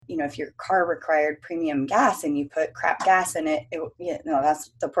if your car required premium gas and you put crap gas in it,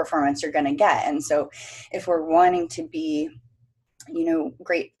 that's the performance you're going to get. And so if we're wanting to be,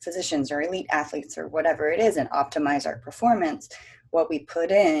 great physicians or elite athletes or whatever it is and optimize our performance, what we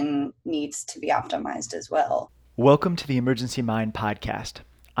put in needs to be optimized as well. Welcome to the Emergency Mind podcast.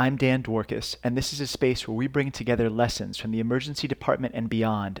 I'm Dan Dworkis, and this is a space where we bring together lessons from the emergency department and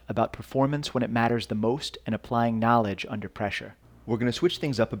beyond about performance when it matters the most and applying knowledge under pressure. We're going to switch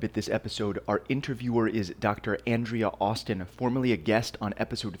things up a bit this episode. Our interviewer is Dr. Andrea Austin, formerly a guest on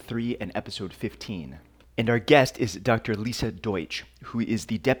episode 3 and episode 15. And our guest is Dr. Leisa Deutch, who is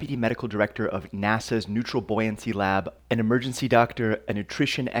the Deputy Medical Director of NASA's Neutral Buoyancy Lab, an emergency doctor, a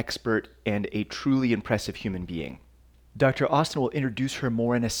nutrition expert, and a truly impressive human being. Dr. Austin will introduce her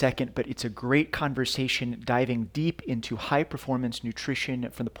more in a second, but it's a great conversation diving deep into high-performance nutrition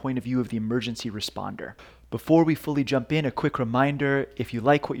from the point of view of the emergency responder. Before we fully jump in, a quick reminder, if you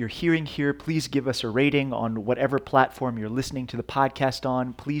like what you're hearing here, please give us a rating on whatever platform you're listening to the podcast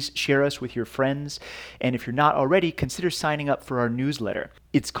on. Please share us with your friends. And if you're not already, consider signing up for our newsletter.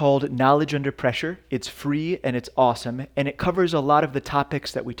 It's called Knowledge Under Pressure. It's free and it's awesome. And it covers a lot of the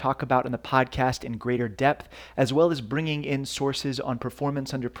topics that we talk about in the podcast in greater depth, as well as bringing in sources on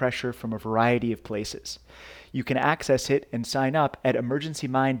performance under pressure from a variety of places. You can access it and sign up at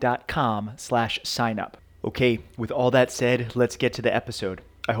emergencymind.com/signup. Okay, with all that said, let's get to the episode.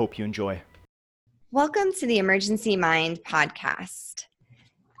 I hope you enjoy. Welcome to the Emergency Mind podcast.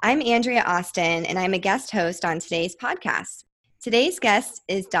 I'm Andrea Austin, and I'm a guest host on today's podcast. Today's guest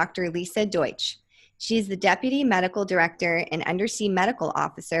is Dr. Leisa Deutch. She is the Deputy Medical Director and Undersea Medical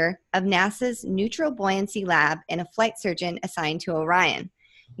Officer of NASA's Neutral Buoyancy Lab and a flight surgeon assigned to Orion.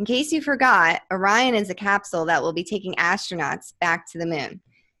 In case you forgot, Orion is a capsule that will be taking astronauts back to the moon.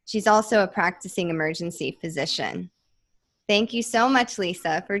 She's also a practicing emergency physician. Thank you so much,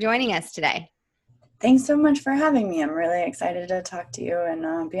 Leisa, for joining us today. Thanks so much for having me. I'm really excited to talk to you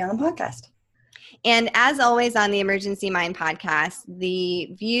and be on the podcast. And as always on the Emergency Mind podcast,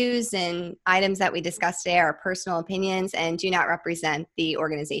 the views and items that we discuss today are personal opinions and do not represent the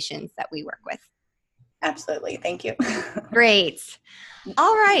organizations that we work with. Absolutely. Thank you. Great.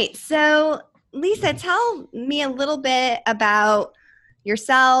 All right. So, Leisa, tell me a little bit about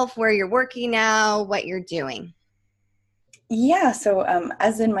yourself, where you're working now, what you're doing. Yeah, so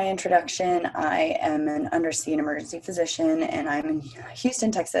as in my introduction, I am an undersea and emergency physician, and I'm in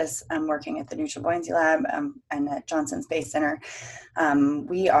Houston, Texas. I'm working at the Neutral Buoyancy Lab and at Johnson Space Center.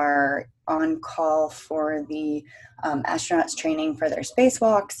 We are on call for the astronauts training for their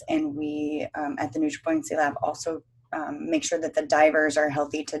spacewalks, and we at the Neutral Buoyancy Lab also make sure that the divers are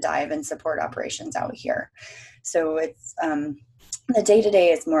healthy to dive and support operations out here. So it's the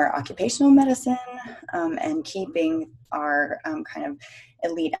day-to-day is more occupational medicine and keeping our kind of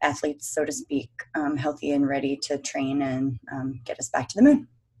elite athletes, so to speak, healthy and ready to train and get us back to the moon.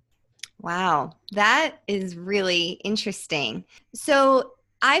 Wow, that is really interesting. So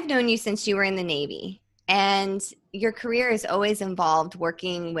I've known you since you were in the Navy, and your career has always involved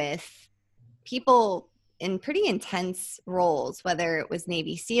working with people in pretty intense roles, whether it was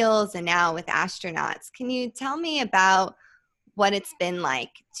Navy SEALs and now with astronauts. Can you tell me about what it's been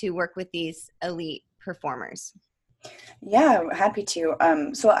like to work with these elite performers? Yeah, happy to.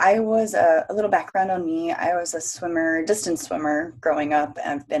 So I was a little background on me. I was a swimmer, distance swimmer growing up.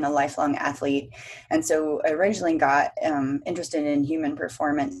 I've been a lifelong athlete. And so I originally got interested in human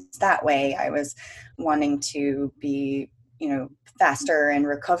performance that way. I was wanting to be, faster and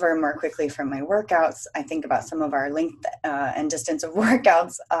recover more quickly from my workouts. I think about some of our length and distance of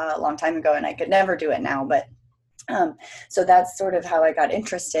workouts a long time ago, and I could never do it now, but so that's sort of how I got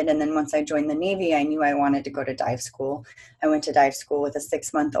interested. And then once I joined the Navy, I knew I wanted to go to dive school. I went to dive school with a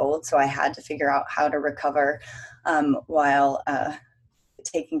 6-month-old, so I had to figure out how to recover while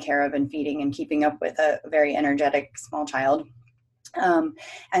taking care of and feeding and keeping up with a very energetic small child. And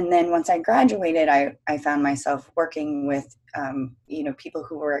then once I graduated, I found myself working with, people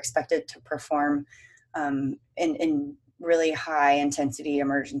who were expected to perform in really high intensity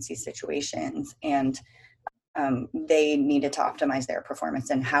emergency situations. And they needed to optimize their performance.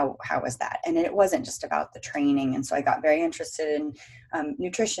 And how was that? And it wasn't just about the training. And so I got very interested in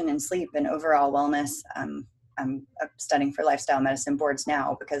nutrition and sleep and overall wellness. I'm studying for lifestyle medicine boards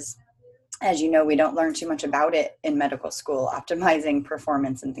now because, as you know, we don't learn too much about it in medical school, optimizing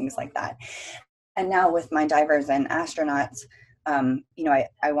performance and things like that. And now with my divers and astronauts,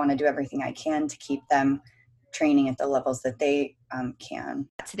 I want to do everything I can to keep them training at the levels that they can.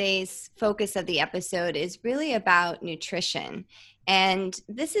 Today's focus of the episode is really about nutrition. And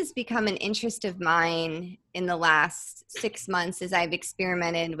this has become an interest of mine in the last 6 months as I've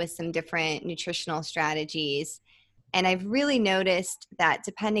experimented with some different nutritional strategies. And I've really noticed that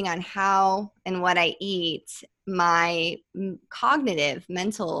depending on how and what I eat, my cognitive,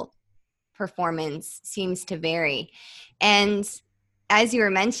 mental performance seems to vary. And as you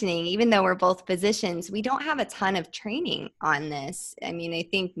were mentioning, even though we're both physicians, we don't have a ton of training on this. I mean, I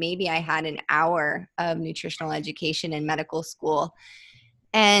think maybe I had an hour of nutritional education in medical school.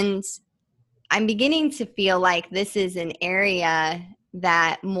 And I'm beginning to feel like this is an area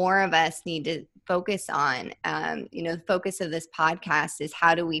that more of us need to focus on. The focus of this podcast is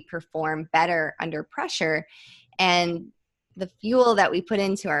how do we perform better under pressure, and the fuel that we put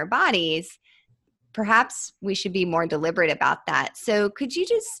into our bodies, perhaps we should be more deliberate about that. So could you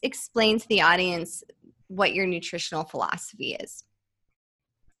just explain to the audience what your nutritional philosophy is?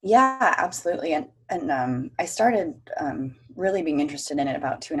 Yeah, absolutely. And I started really being interested in it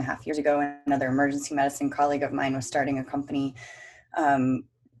about 2.5 years ago. Another emergency medicine colleague of mine was starting a company um,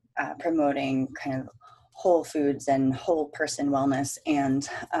 promoting kind of whole foods and whole person wellness, and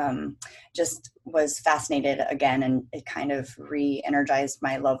just was fascinated again, and it kind of re-energized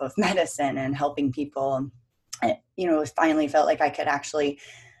my love of medicine and helping people. It finally felt like I could actually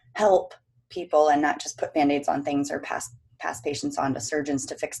help people and not just put band-aids on things or pass patients on to surgeons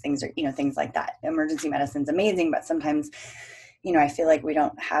to fix things, or things like that. Emergency medicine's amazing, but sometimes I feel like we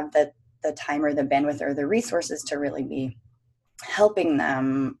don't have the time or the bandwidth or the resources to really be helping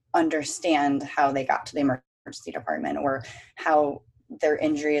them understand how they got to the emergency department, or how their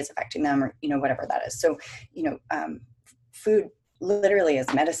injury is affecting them, or whatever that is. So food literally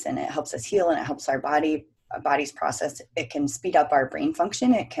is medicine. It helps us heal, and it helps our body's process. It can speed up our brain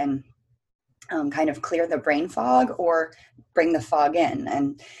function. It can kind of clear the brain fog or bring the fog in.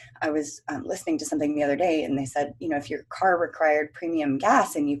 And I was listening to something the other day, and they said, if your car required premium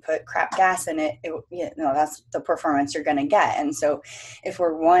gas and you put crap gas in it, that's the performance you're going to get. And so if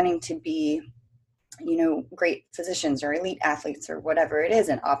we're wanting to be, great physicians or elite athletes or whatever it is,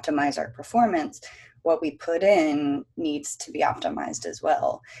 and optimize our performance, what we put in needs to be optimized as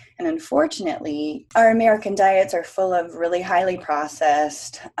well. And unfortunately, our American diets are full of really highly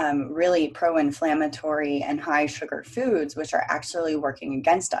processed, really pro-inflammatory and high sugar foods, which are actually working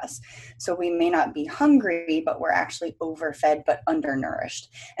against us. So we may not be hungry, but we're actually overfed but undernourished.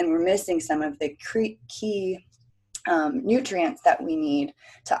 And we're missing some of the key nutrients that we need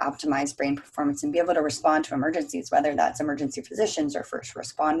to optimize brain performance and be able to respond to emergencies, whether that's emergency physicians or first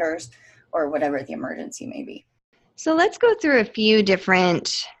responders, or whatever the emergency may be. So let's go through a few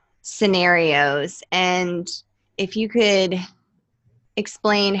different scenarios, and if you could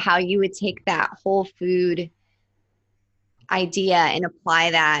explain how you would take that whole food idea and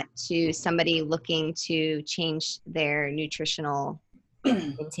apply that to somebody looking to change their nutritional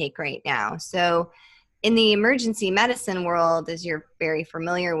intake right now. So in the emergency medicine world, as you're very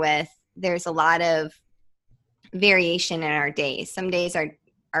familiar with, there's a lot of variation in our days. Some days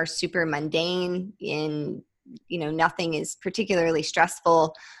are super mundane, and nothing is particularly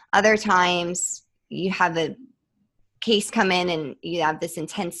stressful. Other times you have a case come in and you have this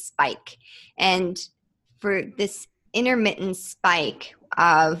intense spike. And for this intermittent spike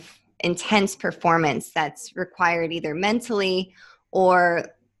of intense performance that's required either mentally or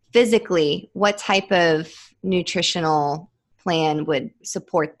physically, what type of nutritional plan would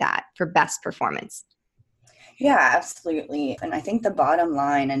support that for best performance? Yeah, absolutely. And I think the bottom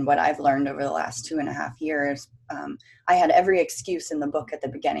line, and what I've learned over the last 2.5 years, I had every excuse in the book at the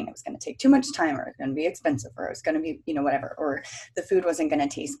beginning. It was going to take too much time, or it was going to be expensive, or it was going to be, whatever, or the food wasn't going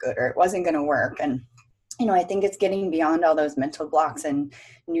to taste good, or it wasn't going to work. And, I think it's getting beyond all those mental blocks and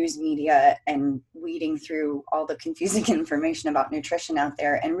news media and weeding through all the confusing information about nutrition out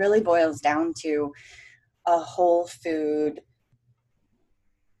there, and really boils down to a whole food,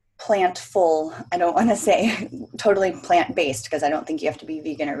 plantful, I don't want to say totally plant-based, because I don't think you have to be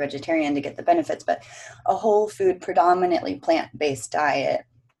vegan or vegetarian to get the benefits, but a whole food, predominantly plant-based diet.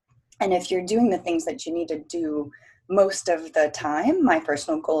 And if you're doing the things that you need to do most of the time, my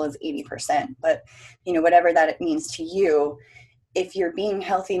personal goal is 80%, but whatever that it means to you, if you're being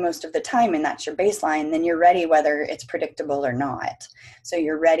healthy most of the time and that's your baseline, then you're ready whether it's predictable or not. So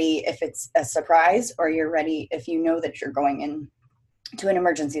you're ready if it's a surprise, or you're ready if you know that you're going in to an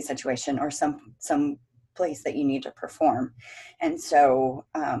emergency situation or some place that you need to perform. And so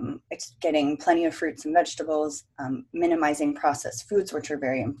it's getting plenty of fruits and vegetables, minimizing processed foods, which are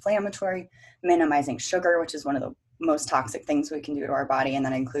very inflammatory, minimizing sugar, which is one of the most toxic things we can do to our body, and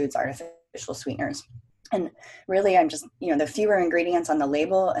that includes artificial sweeteners. And really, I'm just, the fewer ingredients on the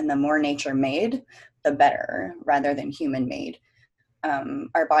label and the more nature made, the better, rather than human made.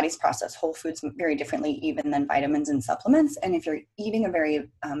 our bodies process whole foods very differently, even than vitamins and supplements. And if you're eating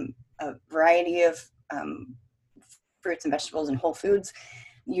a variety of fruits and vegetables and whole foods,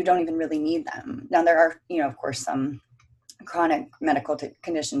 you don't even really need them. Now, there are, of course, some chronic medical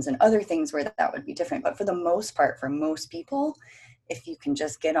conditions and other things where that would be different. But for the most part, for most people, if you can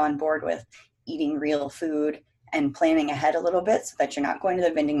just get on board with eating real food and planning ahead a little bit so that you're not going to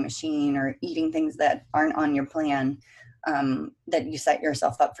the vending machine or eating things that aren't on your plan, that you set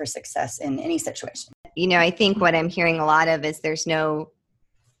yourself up for success in any situation. I think what I'm hearing a lot of is there's no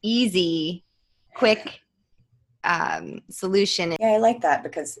easy, quick solution. Yeah, I like that,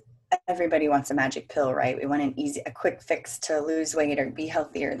 because everybody wants a magic pill, right? We want a quick fix to lose weight or be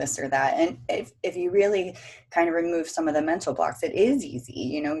healthier, this or that. And if you really kind of remove some of the mental blocks, it is easy.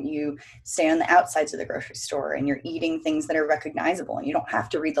 You stay on the outsides of the grocery store and you're eating things that are recognizable, and you don't have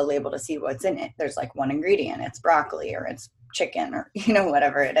to read the label to see what's in it. There's like one ingredient, it's broccoli or it's chicken or,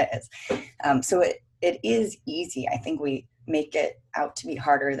 whatever it is. So it is easy. I think we make it out to be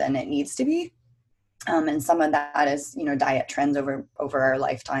harder than it needs to be. And some of that is, diet trends over our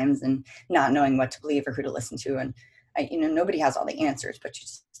lifetimes and not knowing what to believe or who to listen to. And, nobody has all the answers, but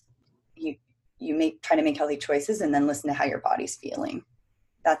you try to make healthy choices and then listen to how your body's feeling.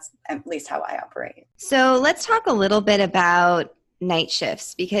 That's at least how I operate. So let's talk a little bit about night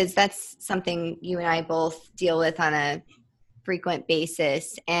shifts, because that's something you and I both deal with on a frequent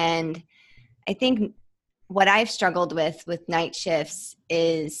basis. And I think what I've struggled with night shifts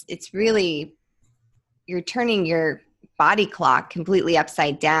is it's really, you're turning your body clock completely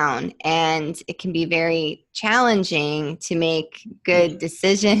upside down, and it can be very challenging to make good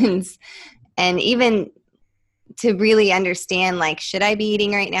decisions and even to really understand, like, should I be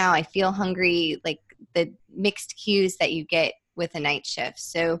eating right now? I feel hungry, like the mixed cues that you get with a night shift.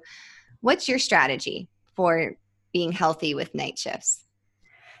 So what's your strategy for being healthy with night shifts?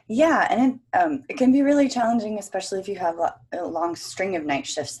 Yeah, and it can be really challenging, especially if you have a long string of night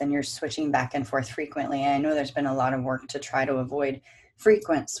shifts and you're switching back and forth frequently. I know there's been a lot of work to try to avoid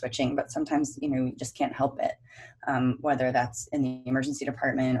frequent switching, but sometimes, you just can't help it, whether that's in the emergency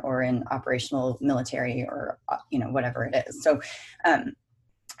department or in operational military or, whatever it is. So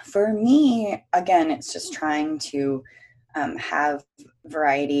for me, again, it's just trying to have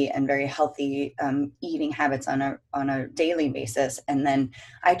variety and very healthy eating habits on a daily basis. And then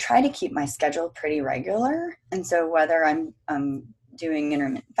I try to keep my schedule pretty regular. And so whether I'm doing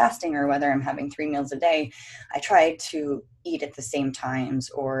intermittent fasting or whether I'm having 3 meals a day, I try to eat at the same times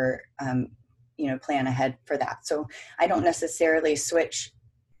or, plan ahead for that. So I don't necessarily switch.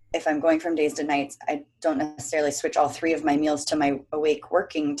 If I'm going from days to nights, I don't necessarily switch all 3 of my meals to my awake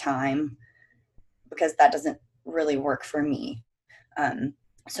working time, because that doesn't really work for me.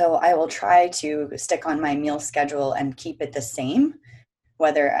 So I will try to stick on my meal schedule and keep it the same,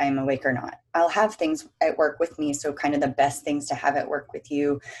 whether I'm awake or not. I'll have things at work with me. So kind of the best things to have at work with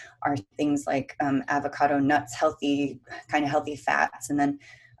you are things like avocado, nuts, healthy fats, and then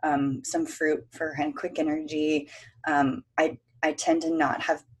some fruit for kind of quick energy. I tend to not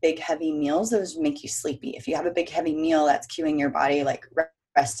have big, heavy meals. Those make you sleepy. If you have a big, heavy meal, that's cueing your body like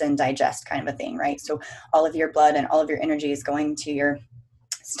rest and digest kind of a thing, right? So all of your blood and all of your energy is going to your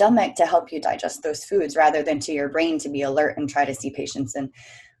stomach to help you digest those foods rather than to your brain to be alert and try to see patients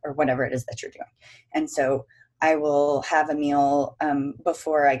or whatever it is that you're doing. And so I will have a meal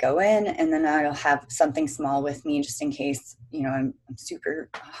before I go in, and then I'll have something small with me just in case, I'm super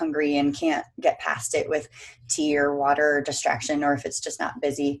hungry and can't get past it with tea or water or distraction, or if it's just not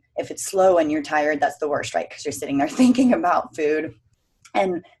busy. If it's slow and you're tired, that's the worst, right? Because you're sitting there thinking about food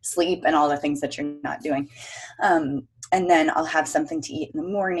and sleep and all the things that you're not doing. And then I'll have something to eat in the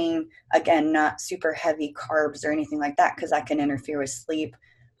morning. Again, not super heavy carbs or anything like that, because that can interfere with sleep.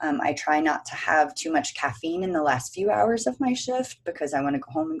 I try not to have too much caffeine in the last few hours of my shift, because I want to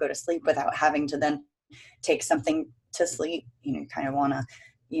go home and go to sleep without having to then take something to sleep. You kind of want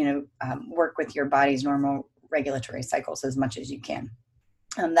to, work with your body's normal regulatory cycles as much as you can.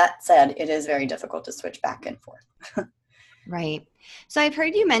 That said, it is very difficult to switch back and forth. Right. So I've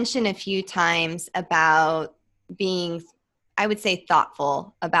heard you mention a few times about being, I would say,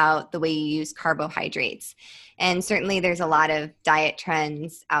 thoughtful about the way you use carbohydrates. And certainly there's a lot of diet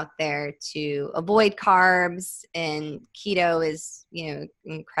trends out there to avoid carbs, and keto is,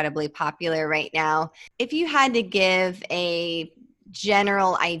 incredibly popular right now. If you had to give a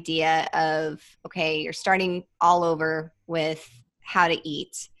general idea of, okay, you're starting all over with how to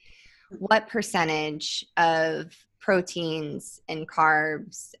eat, what percentage of proteins and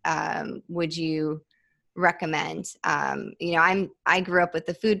carbs would you recommend? I grew up with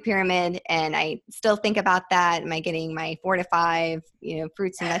the food pyramid, and I still think about that. Am I getting my 4 to 5,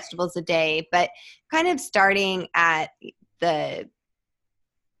 fruits and vegetables a day? But kind of starting at the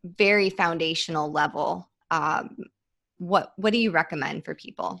very foundational level, what do you recommend for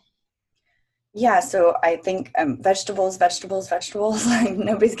people? Yeah, so I think vegetables. Like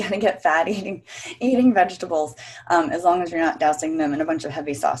nobody's gonna get fat eating vegetables, as long as you're not dousing them in a bunch of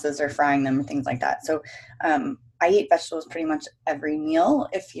heavy sauces or frying them or things like that. So I eat vegetables pretty much every meal.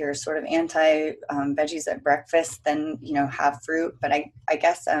 If you're sort of anti veggies at breakfast, then have fruit. But I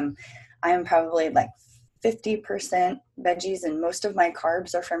guess I am probably like 50% veggies, and most of my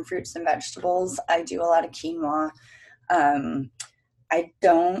carbs are from fruits and vegetables. I do a lot of quinoa. Um,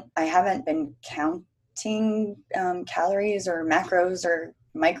 I haven't been counting calories or macros or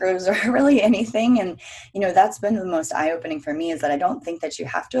micros or really anything. And, that's been the most eye-opening for me, is that I don't think that you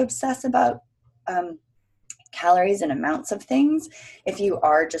have to obsess about um, calories and amounts of things if you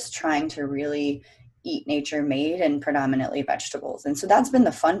are just trying to really eat nature made and predominantly vegetables. And so that's been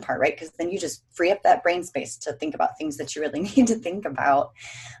the fun part, right? Because then you just free up that brain space to think about things that you really need to think about.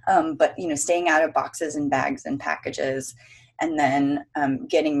 But staying out of boxes and bags and packages, and then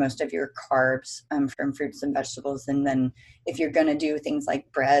getting most of your carbs from fruits and vegetables. And then if you're going to do things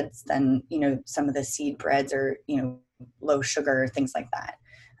like breads, then some of the seed breads are low sugar, things like that.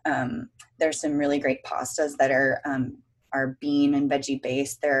 There's some really great pastas that are bean and veggie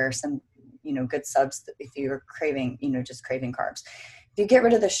based. There are some good subs if you're craving just craving carbs. If you get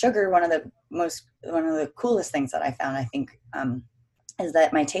rid of the sugar, one of the coolest things that I found, I think, is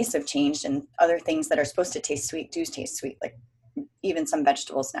that my tastes have changed, and other things that are supposed to taste sweet do taste sweet. Like even some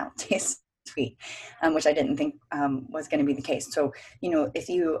vegetables now taste sweet, which I didn't think was going to be the case. So, if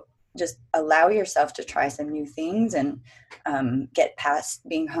you just allow yourself to try some new things and get past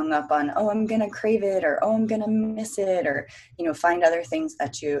being hung up on, oh, I'm going to crave it, or, oh, I'm going to miss it, or, find other things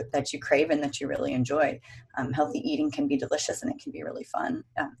that you crave and that you really enjoy. Healthy eating can be delicious, and it can be really fun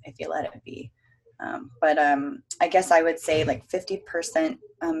if you let it be. But I guess I would say like 50%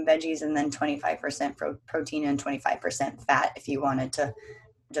 veggies, and then 25% protein and 25% fat if you wanted to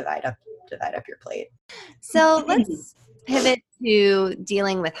divide up your plate. So let's pivot to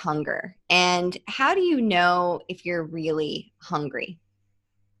dealing with hunger. And how do you know if you're really hungry?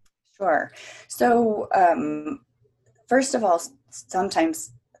 Sure. So first of all,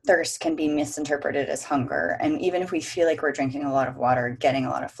 sometimes thirst can be misinterpreted as hunger. And even if we feel like we're drinking a lot of water, getting a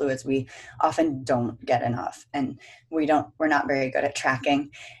lot of fluids, we often don't get enough. And we're not very good at tracking.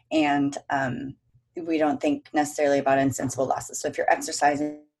 And we don't think necessarily about insensible losses. So if you're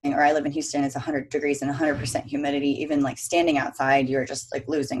exercising, or I live in Houston, it's 100 degrees and 100% humidity, even like standing outside, you're just like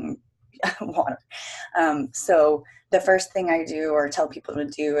losing water. So the first thing I do or tell people to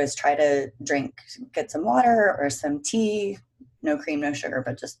do is try to get some water or some tea, no cream, no sugar,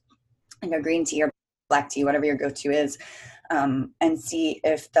 but just green tea or black tea, whatever your go-to is, and see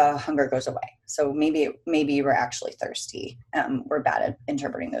if the hunger goes away. So maybe we're actually thirsty. We're bad at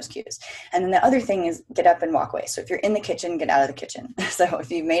interpreting those cues. And then the other thing is get up and walk away. So if you're in the kitchen, get out of the kitchen. So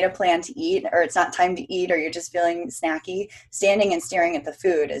if you've made a plan to eat, or it's not time to eat, or you're just feeling snacky, standing and staring at the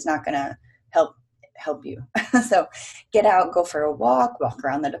food is not going to help you. So get out, go for a walk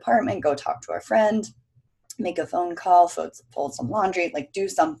around the department, go talk to a friend, make a phone call, fold some laundry, like do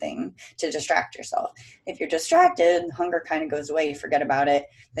something to distract yourself. If you're distracted, hunger kind of goes away, you forget about it,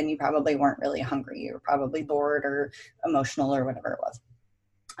 then you probably weren't really hungry. You were probably bored or emotional or whatever it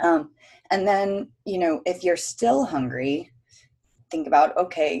was. And then, if you're still hungry, think about,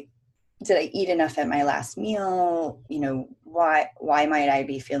 okay, did I eat enough at my last meal? Why might I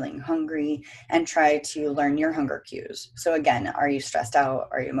be feeling hungry? And try to learn your hunger cues. So again, are you stressed out?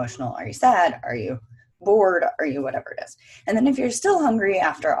 Are you emotional? Are you sad? Are you bored? Are you whatever it is? And then if you're still hungry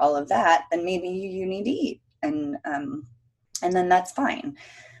after all of that, then maybe you need to eat. And then that's fine.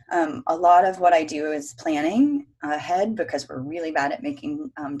 A lot of what I do is planning ahead, because we're really bad at making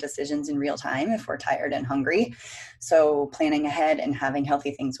decisions in real time if we're tired and hungry. So planning ahead and having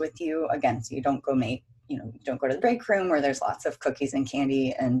healthy things with you, again, so you don't go to the break room where there's lots of cookies and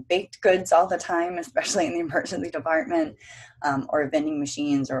candy and baked goods all the time, especially in the emergency department, or vending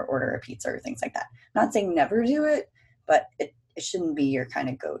machines, or order a pizza or things like that. Not saying never do it, but it shouldn't be your kind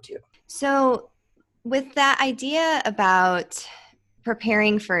of go-to. So with that idea about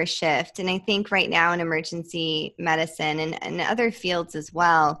preparing for a shift, and I think right now in emergency medicine and other fields as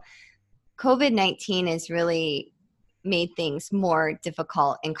well, COVID-19 has really made things more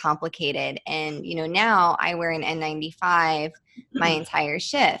difficult and complicated. And, now I wear an N95 my entire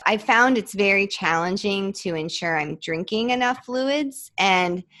shift. I found it's very challenging to ensure I'm drinking enough fluids.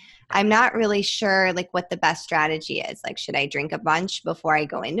 And I'm not really sure like what the best strategy is. Like, should I drink a bunch before I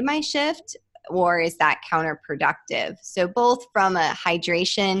go into my shift, or is that counterproductive? So both from a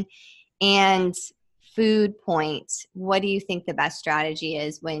hydration and food point, what do you think the best strategy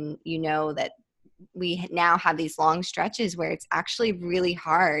is when you know that we now have these long stretches where it's actually really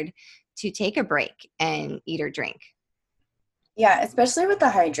hard to take a break and eat or drink? Yeah, especially with the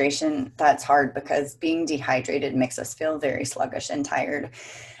hydration, that's hard because being dehydrated makes us feel very sluggish and tired,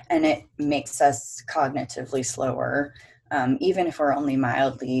 and it makes us cognitively slower, even if we're only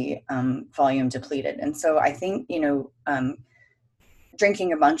mildly volume depleted. And so I think,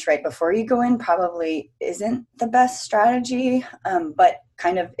 drinking a bunch right before you go in probably isn't the best strategy, but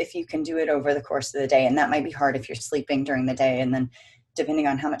kind of if you can do it over the course of the day, and that might be hard if you're sleeping during the day and then depending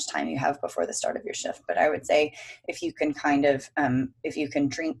on how much time you have before the start of your shift. But I would say if you can if you can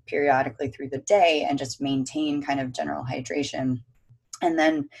drink periodically through the day and just maintain kind of general hydration, and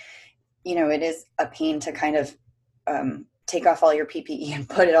then, it is a pain to kind of take off all your PPE and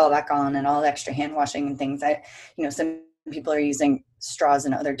put it all back on and all the extra hand washing and things. Some people are using straws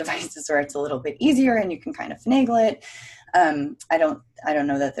and other devices where it's a little bit easier and you can kind of finagle it. I don't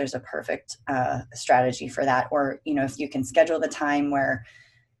know that there's a perfect strategy for that. Or, if you can schedule the time where,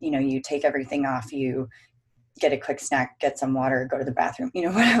 you take everything off, you get a quick snack, get some water, go to the bathroom,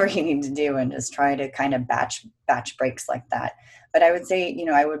 whatever you need to do, and just try to kind of batch breaks like that. But I would say,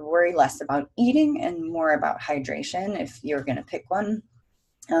 I would worry less about eating and more about hydration if you're going to pick one.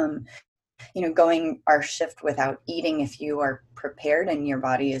 Going our shift without eating, if you are prepared and your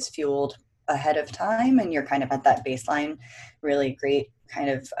body is fueled ahead of time and you're kind of at that baseline, really great kind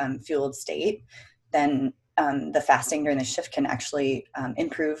of fueled state, then the fasting during the shift can actually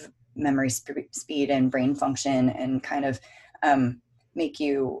improve memory speed and brain function and kind of make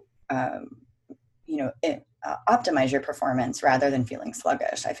you, optimize your performance rather than feeling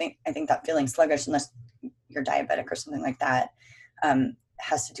sluggish. I think that feeling sluggish, unless you're diabetic or something like that,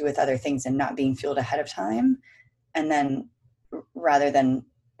 has to do with other things and not being fueled ahead of time. And then rather than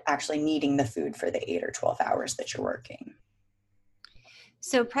actually needing the food for the 8 or 12 hours that you're working.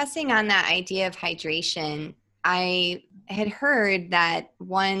 So pressing on that idea of hydration, I had heard that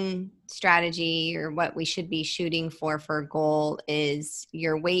one strategy or what we should be shooting for a goal is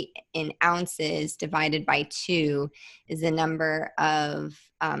your weight in ounces divided by 2 is the number of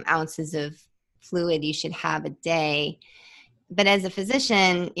ounces of fluid you should have a day. But as a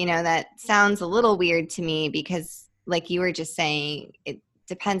physician, that sounds a little weird to me because like you were just saying, it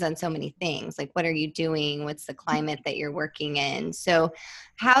depends on so many things. Like, what are you doing? What's the climate that you're working in? So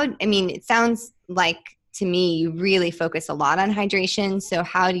it sounds like to me, you really focus a lot on hydration. So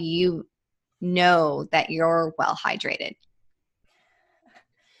how do you know that you're well hydrated?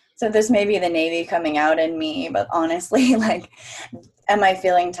 So this may be the Navy coming out in me, but honestly, like, am I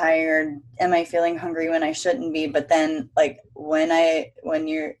feeling tired? Am I feeling hungry when I shouldn't be? But then like when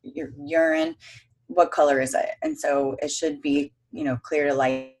your urine, what color is it? And so it should be, clear to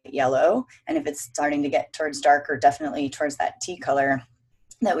light yellow. And if it's starting to get towards dark, or definitely towards that tea color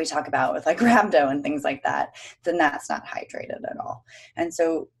that we talk about with like rhabdo and things like that, then that's not hydrated at all. And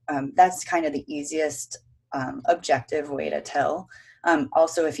so that's kind of the easiest objective way to tell.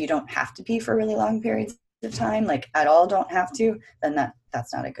 Also, if you don't have to pee for really long periods of time, like at all don't have to, then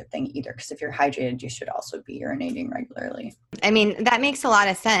that's not a good thing either. Because if you're hydrated, you should also be urinating regularly. I mean, that makes a lot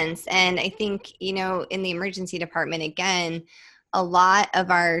of sense. And I think, in the emergency department, again, a lot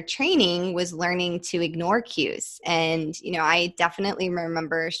of our training was learning to ignore cues. And, I definitely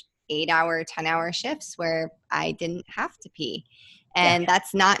remember 8-hour, 10-hour shifts where I didn't have to pee. And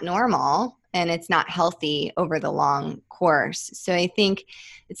that's not normal and it's not healthy over the long course. So I think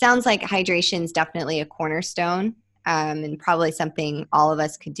it sounds like hydration is definitely a cornerstone and probably something all of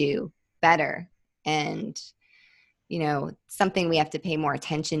us could do better. And, something we have to pay more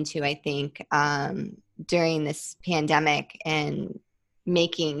attention to, I think, during this pandemic, and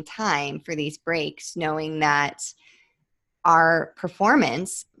making time for these breaks, knowing that our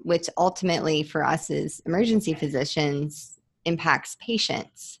performance, which ultimately for us as emergency physicians impacts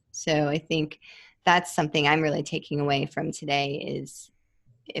patients. So I think that's something I'm really taking away from today is,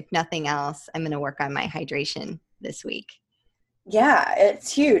 if nothing else, I'm going to work on my hydration this week. Yeah,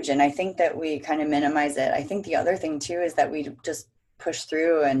 it's huge. And I think that we kind of minimize it. I think the other thing too is that we just push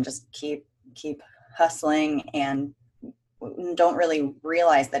through and just keep hustling and don't really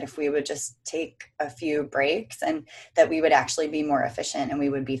realize that if we would just take a few breaks, and that we would actually be more efficient and we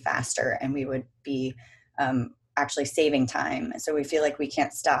would be faster and we would be actually saving time. So we feel like we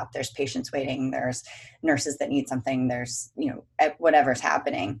can't stop. There's patients waiting, there's nurses that need something, there's, whatever's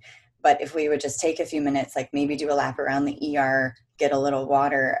happening. But if we would just take a few minutes, like maybe do a lap around the ER, get a little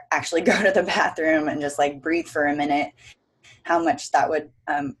water, actually go to the bathroom and just like breathe for a minute, how much that would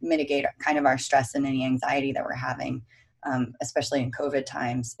mitigate kind of our stress and any anxiety that we're having, especially in COVID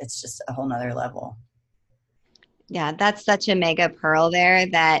times. It's just a whole nother level. Yeah, that's such a mega pearl there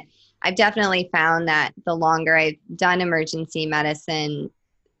that I've definitely found that the longer I've done emergency medicine,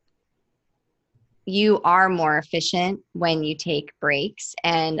 you are more efficient when you take breaks,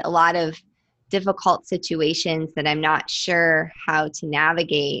 and a lot of difficult situations that I'm not sure how to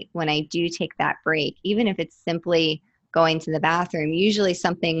navigate when I do take that break, even if it's simply going to the bathroom, usually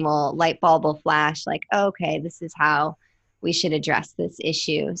something light bulb will flash like, oh, okay, this is how we should address this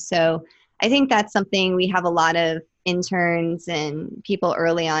issue. So I think that's something we have a lot of interns and people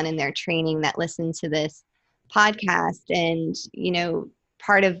early on in their training that listen to this podcast. And,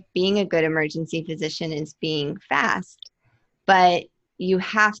 part of being a good emergency physician is being fast, but you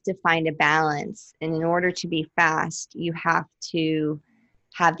have to find a balance. And in order to be fast, you have to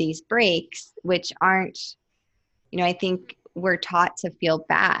have these breaks, which aren't, I think we're taught to feel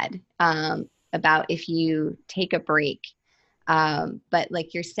bad about if you take a break. But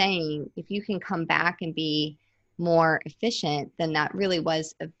like you're saying, if you can come back and be more efficient, then that really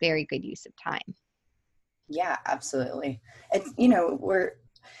was a very good use of time. Yeah, absolutely.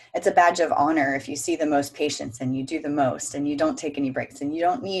 It's a badge of honor if you see the most patients and you do the most and you don't take any breaks and you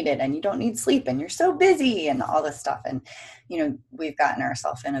don't need it and you don't need sleep and you're so busy and all this stuff. And, we've gotten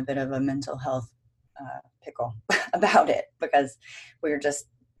ourselves in a bit of a mental health pickle about it because we're just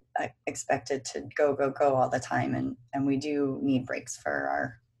expected to go all the time. And we do need breaks for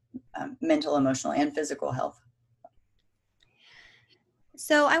our mental, emotional, and physical health.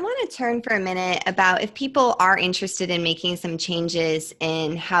 So I want to turn for a minute about if people are interested in making some changes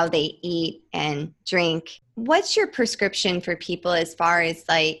in how they eat and drink. What's your prescription for people as far as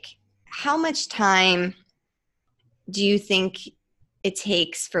like how much time do you think it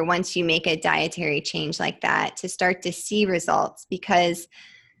takes for once you make a dietary change like that to start to see results? Because,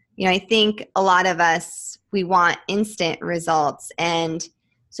 I think a lot of us, we want instant results. And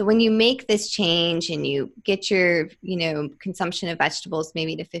so when you make this change and you get your, consumption of vegetables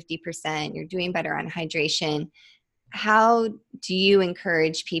maybe to 50%, you're doing better on hydration, how do you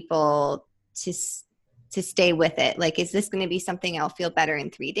encourage people to stay with it? Like, is this going to be something I'll feel better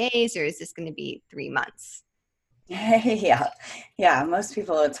in 3 days, or is this going to be 3 months? Yeah. Most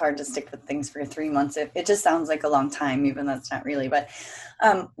people, it's hard to stick with things for 3 months. It just sounds like a long time, even though it's not really. But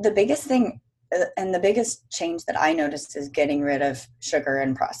the biggest thing and the biggest change that I noticed is getting rid of sugar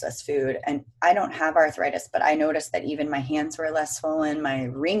and processed food. And I don't have arthritis, but I noticed that even my hands were less swollen, my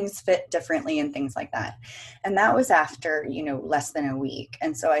rings fit differently and things like that. And that was after, less than a week.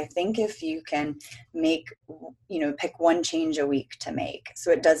 And so I think if you can pick one change a week to make so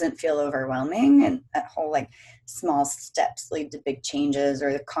it doesn't feel overwhelming, and that whole like small steps lead to big changes,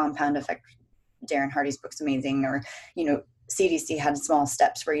 or the compound effect, Darren Hardy's book's amazing, or, CDC had small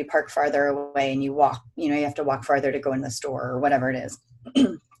steps where you park farther away and you walk, you have to walk farther to go in the store or whatever it is.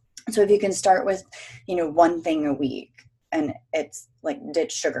 So if you can start with, one thing a week, and it's like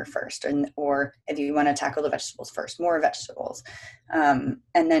ditch sugar first, or if you want to tackle the vegetables first, more vegetables. And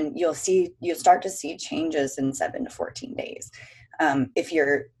then you'll start to see changes in 7 to 14 days. If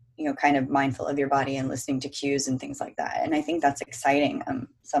you're, kind of mindful of your body and listening to cues and things like that. And I think that's exciting.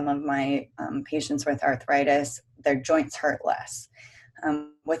 Some of my patients with arthritis, their joints hurt less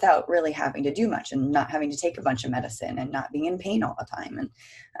without really having to do much and not having to take a bunch of medicine and not being in pain all the time.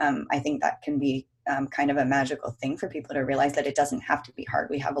 And I think that can be kind of a magical thing for people to realize that it doesn't have to be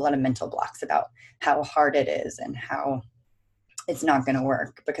hard. We have a lot of mental blocks about how hard it is and how it's not going to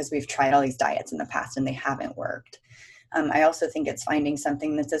work because we've tried all these diets in the past and they haven't worked. I also think it's finding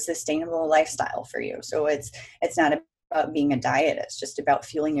something that's a sustainable lifestyle for you. So it's not about being a diet. It's just about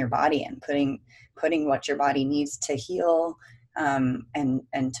fueling your body and putting what your body needs to heal,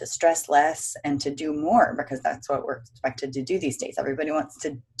 and to stress less and to do more, because that's what we're expected to do these days. Everybody wants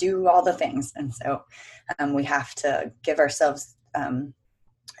to do all the things. And so we have to give ourselves the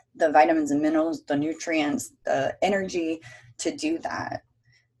vitamins and minerals, the nutrients, the energy to do that.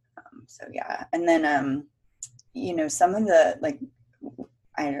 So yeah. And then, some of the,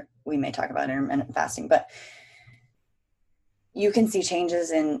 we may talk about intermittent fasting, but you can see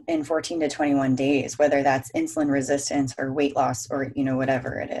changes in 14 to 21 days, whether that's insulin resistance or weight loss or,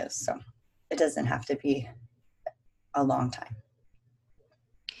 whatever it is. So it doesn't have to be a long time.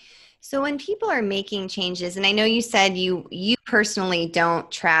 So when people are making changes, and I know you said you personally don't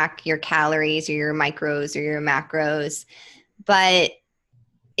track your calories or your micros or your macros, but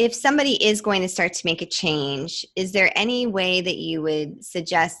if somebody is going to start to make a change, is there any way that you would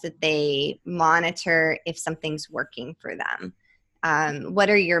suggest that they monitor if something's working for them? what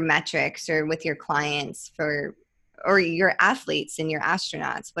are your metrics or with your clients or your athletes and your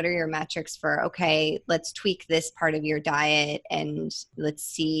astronauts? What are your metrics for, okay, let's tweak this part of your diet and let's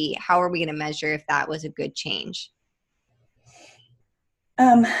see, how are we going to measure if that was a good change?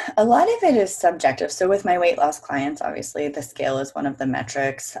 A lot of it is subjective. So with my weight loss clients, obviously the scale is one of the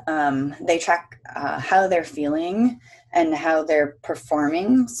metrics. They track how they're feeling and how they're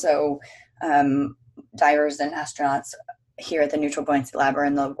performing. So divers and astronauts here at the Neutral Buoyancy Lab are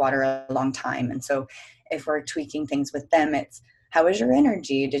in the water a long time. And so if we're tweaking things with them, it's how is your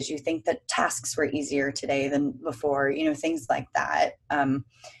energy? Did you think that tasks were easier today than before? Things like that.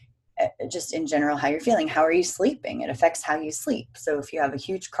 Just in general, how you're feeling. How are you sleeping? It affects how you sleep. So if you have a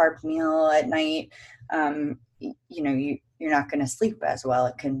huge carb meal at night, you're not going to sleep as well.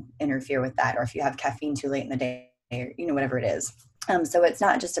 It can interfere with that. Or if you have caffeine too late in the day, whatever it is. So it's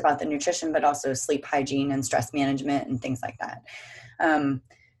not just about the nutrition, but also sleep hygiene and stress management and things like that.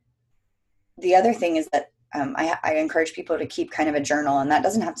 The other thing is that I encourage people to keep kind of a journal, and that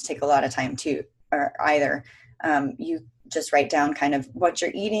doesn't have to take a lot of time too, or either. You just write down kind of what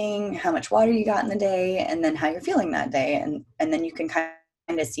you're eating, how much water you got in the day, and then how you're feeling that day. And then you can kind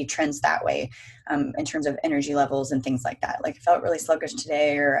of see trends that way in terms of energy levels and things like that. Like I felt really sluggish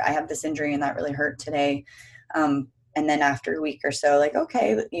today, or I have this injury and that really hurt today. And then after a week or so, like,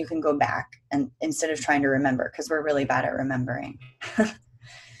 okay, you can go back and instead of trying to remember, because we're really bad at remembering.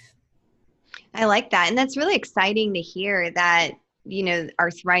 I like that. And that's really exciting to hear that,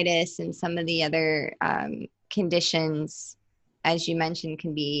 arthritis and some of the other conditions, as you mentioned,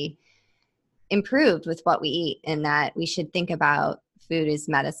 can be improved with what we eat, and that we should think about food as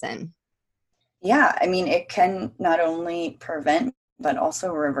medicine. Yeah, I mean, it can not only prevent, but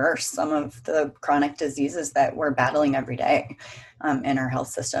also reverse some of the chronic diseases that we're battling every day in our health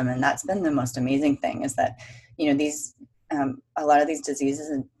system. And that's been the most amazing thing is that, these a lot of these diseases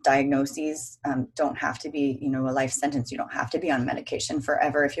and diagnoses don't have to be, a life sentence. You don't have to be on medication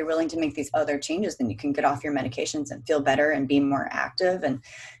forever. If you're willing to make these other changes, then you can get off your medications and feel better and be more active and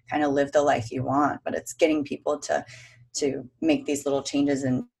kind of live the life you want. But it's getting people to make these little changes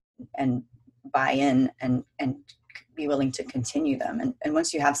and buy in and be willing to continue them. And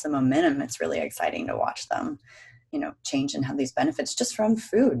once you have some momentum, it's really exciting to watch them, change and have these benefits just from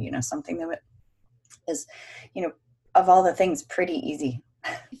food, something that is, of all the things, pretty easy.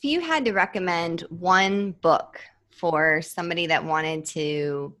 If you had to recommend one book for somebody that wanted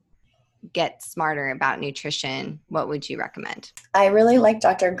to get smarter about nutrition, what would you recommend? I really like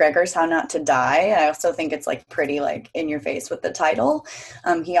Dr. Greger's How Not to Die. I also think it's pretty in your face with the title.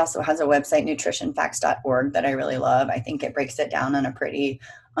 He also has a website, nutritionfacts.org, that I really love. I think it breaks it down on a pretty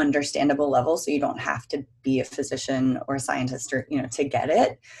understandable level, so you don't have to be a physician or a scientist or to get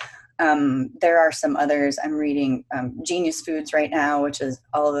it. There are some others. I'm reading Genius Foods right now, which is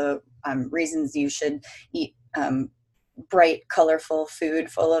all the reasons you should eat bright, colorful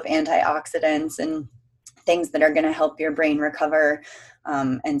food full of antioxidants and things that are going to help your brain recover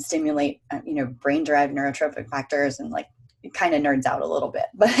and stimulate, brain-derived neurotropic factors, and it kind of nerds out a little bit,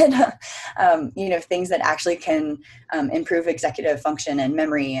 but things that actually can improve executive function and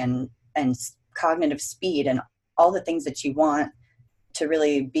memory and cognitive speed and all the things that you want to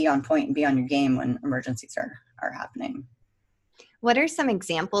really be on point and be on your game when emergencies are happening. What are some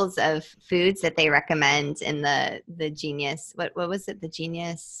examples of foods that they recommend in the Genius? What was it? The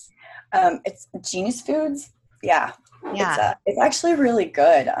Genius? It's Genius Foods. Yeah. Yeah. It's actually really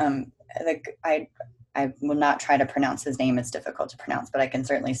good. I will not try to pronounce his name. It's difficult to pronounce, but I can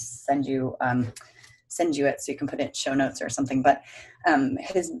certainly send you it so you can put it in show notes or something. But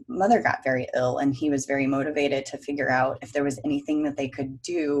his mother got very ill, and he was very motivated to figure out if there was anything that they could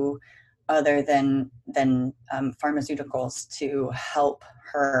do other than pharmaceuticals to help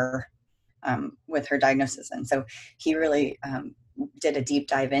her with her diagnosis. And so he really did a deep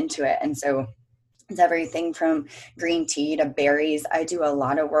dive into it. And so it's everything from green tea to berries. I do a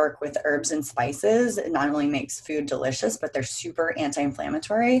lot of work with herbs and spices. It not only makes food delicious, but they're super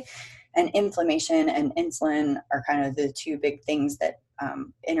anti-inflammatory. And inflammation and insulin are kind of the two big things that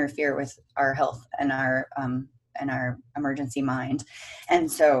interfere with our health and our emergency mind.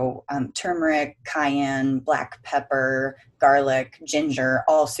 And so turmeric, cayenne, black pepper, garlic, ginger,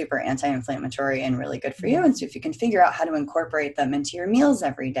 all super anti-inflammatory and really good for you. And so if you can figure out how to incorporate them into your meals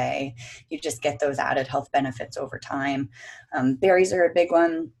every day, you just get those added health benefits over time. Berries are a big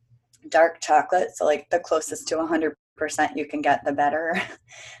one. Dark chocolate, so the closest to 100% you can get, the better.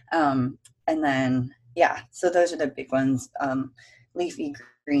 And then, so those are the big ones. Leafy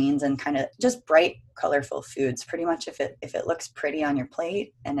greens and kind of just bright, colorful foods. Pretty much if it looks pretty on your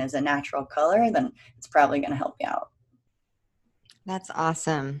plate and is a natural color, then it's probably going to help you out. That's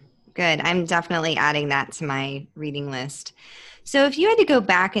awesome. Good. I'm definitely adding that to my reading list. So, if you had to go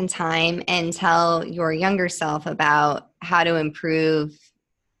back in time and tell your younger self about how to improve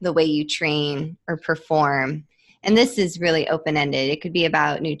the way you train or perform, and this is really open ended, it could be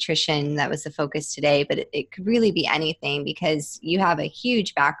about nutrition, that was the focus today, but it could really be anything because you have a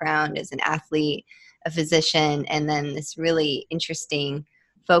huge background as an athlete, a physician, and then this really interesting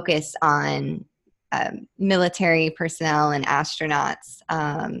focus on military personnel and astronauts.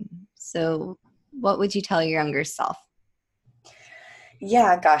 So, what would you tell your younger self?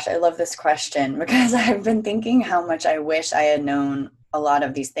 Yeah, gosh, I love this question because I've been thinking how much I wish I had known a lot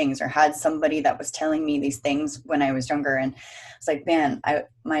of these things or had somebody that was telling me these things when I was younger. And it's like, man, I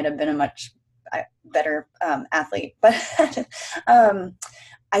might have been a much better athlete. But um,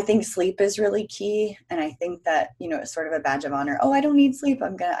 I think sleep is really key. And I think that, it's sort of a badge of honor. Oh, I don't need sleep.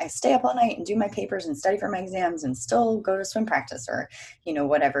 I stay up all night and do my papers and study for my exams and still go to swim practice or,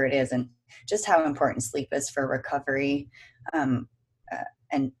 whatever it is. And just how important sleep is for recovery. Uh,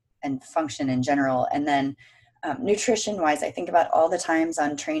 and function in general. And then nutrition wise, I think about all the times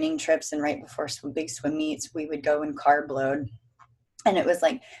on training trips and right before big swim meets, we would go and carb load. And it was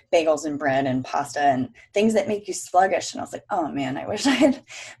like bagels and bread and pasta and things that make you sluggish. And I was like, oh man, I wish I had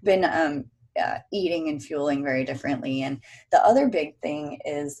been eating and fueling very differently. And the other big thing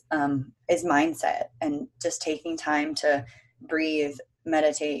is mindset and just taking time to breathe,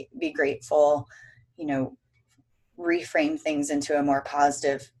 meditate, be grateful, reframe things into a more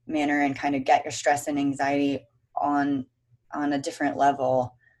positive manner and kind of get your stress and anxiety on a different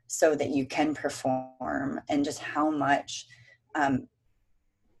level so that you can perform, and just how much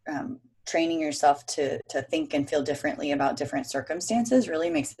training yourself to think and feel differently about different circumstances really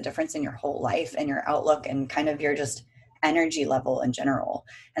makes a difference in your whole life and your outlook and kind of your just energy level in general.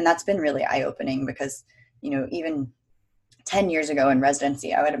 And that's been really eye-opening because even 10 years ago in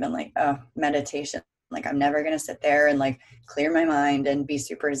residency, I would have been like, oh, meditation. Like, I'm never going to sit there and like clear my mind and be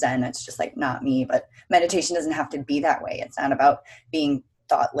super zen. It's just like not me. But meditation doesn't have to be that way. It's not about being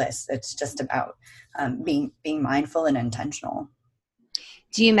thoughtless. It's just about being mindful and intentional.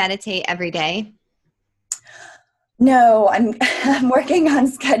 Do you meditate every day? No, I'm I'm working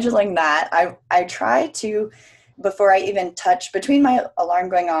on scheduling that. I try to, before I even touch, between my alarm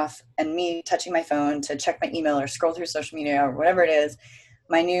going off and me touching my phone to check my email or scroll through social media or whatever it is,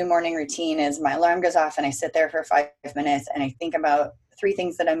 my new morning routine is my alarm goes off and I sit there for 5 minutes and I think about 3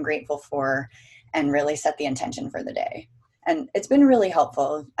 things that I'm grateful for and really set the intention for the day. And it's been really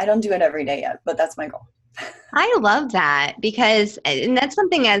helpful. I don't do it every day yet, but that's my goal. I love that because, and that's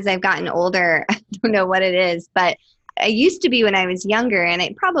something as I've gotten older, I don't know what it is, but I used to be when I was younger,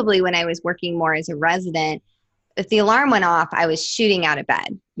 and probably when I was working more as a resident, if the alarm went off, I was shooting out of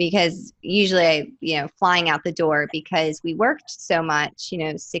bed because usually flying out the door because we worked so much,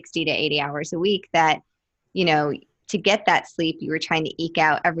 60 to 80 hours a week that, to get that sleep, you were trying to eke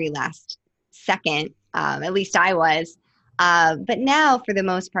out every last second. At least I was. But now, for the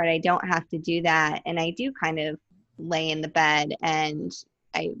most part, I don't have to do that. And I do kind of lay in the bed. And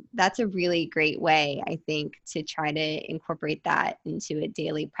that's a really great way, I think, to try to incorporate that into a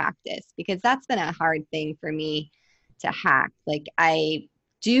daily practice, because that's been a hard thing for me to hack. Like, I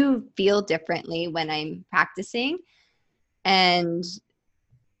do feel differently when I'm practicing. And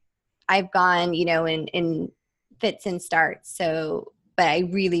I've gone, in fits and starts. So, but I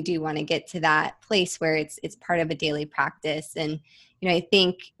really do want to get to that place where it's part of a daily practice. And, I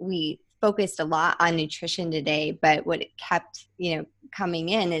think we focused a lot on nutrition today, but what it kept, coming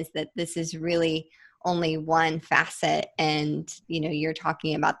in is that this is really only one facet. And, you're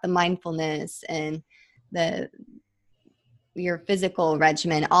talking about the mindfulness and your physical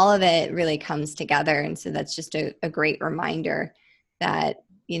regimen, all of it really comes together. And so that's just a great reminder that,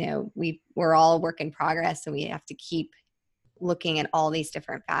 we're all a work in progress and we have to keep looking at all these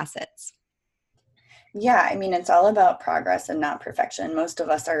different facets. Yeah, I mean, it's all about progress and not perfection. Most of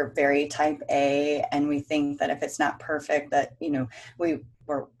us are very type A, and we think that if it's not perfect, that we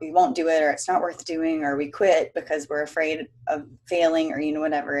won't do it, or it's not worth doing, or we quit because we're afraid of failing, or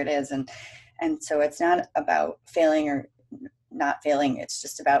whatever it is. And so it's not about failing or not failing. It's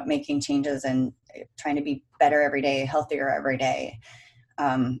just about making changes and trying to be better every day, healthier every day.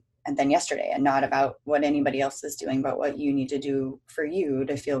 And then yesterday, and not about what anybody else is doing, but what you need to do for you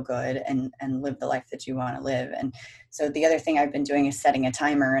to feel good and live the life that you want to live. And so the other thing I've been doing is setting a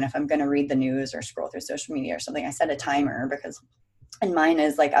timer. And if I'm going to read the news or scroll through social media or something, I set a timer and mine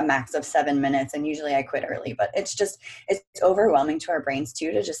is like a max of 7 minutes. And usually I quit early, but it's overwhelming to our brains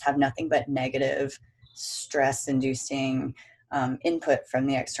too, to just have nothing but negative, stress inducing input from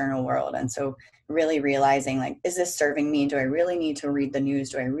the external world. And so really realizing, like, is this serving me? Do I really need to read the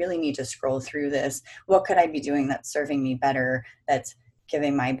news? Do I really need to scroll through this? What could I be doing that's serving me better, that's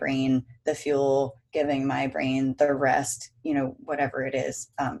giving my brain the fuel, giving my brain the rest, whatever it is,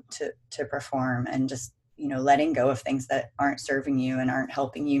 to perform, and just, letting go of things that aren't serving you and aren't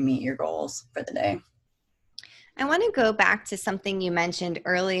helping you meet your goals for the day. I want to go back to something you mentioned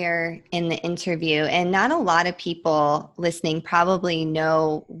earlier in the interview, and not a lot of people listening probably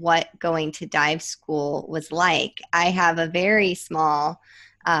know what going to dive school was like. I have a very small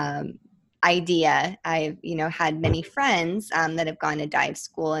idea. I've, had many friends that have gone to dive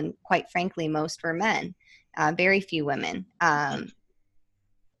school, and quite frankly, most were men. Very few women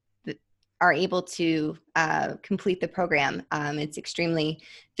are able to complete the program. It's extremely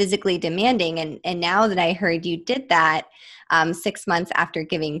physically demanding. And now that I heard you did that 6 months after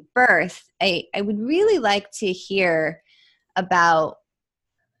giving birth, I would really like to hear about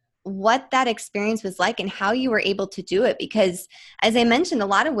what that experience was like and how you were able to do it. Because as I mentioned, a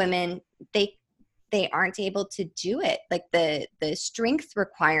lot of women, they aren't able to do it. Like the strength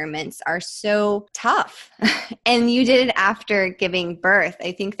requirements are so tough. And you did it after giving birth.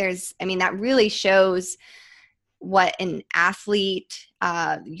 I think that really shows what an athlete,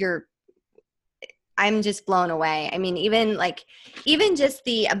 I'm just blown away. I mean, even just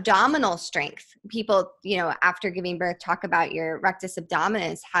the abdominal strength, people, after giving birth talk about your rectus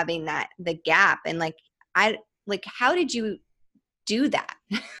abdominis having the gap, and how did you do that?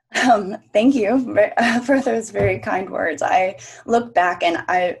 Thank you for those very kind words. I look back and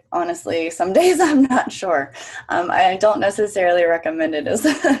I honestly, some days I'm not sure. I don't necessarily recommend it as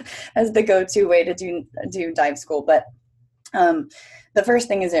as the go-to way to do dive school, but the first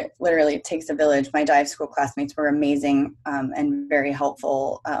thing is it literally takes a village. My dive school classmates were amazing and very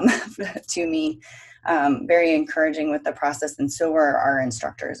helpful to me, very encouraging with the process, and so were our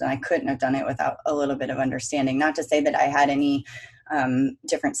instructors. And I couldn't have done it without a little bit of understanding. Not to say that I had any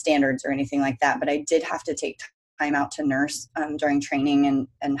different standards or anything like that, but I did have to take time out to nurse during training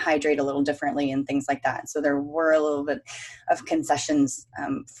and hydrate a little differently and things like that. So there were a little bit of concessions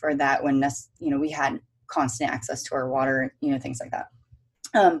for that when we had constant access to our water, things like that.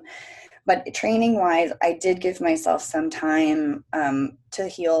 But training wise, I did give myself some time to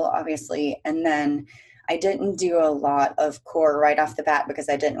heal, obviously. And then I didn't do a lot of core right off the bat because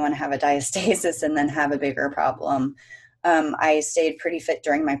I didn't want to have a diastasis and then have a bigger problem. I stayed pretty fit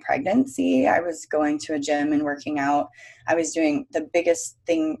during my pregnancy. I was going to a gym and working out. I was doing the biggest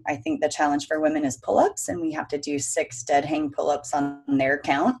thing. I think the challenge for women is pull-ups, and we have to do 6 dead hang pull-ups on their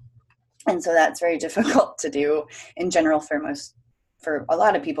count. And so that's very difficult to do in general for a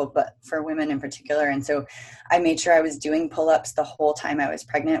lot of people, but for women in particular. And so I made sure I was doing pull-ups the whole time I was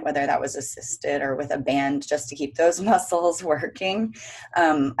pregnant, whether that was assisted or with a band, just to keep those muscles working.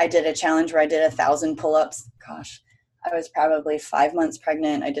 I did a challenge where I did 1,000 pull-ups. Gosh, I was probably 5 months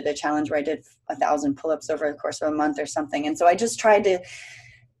pregnant. I did a challenge where I did 1,000 pull-ups over the course of a month or something. And so I just tried to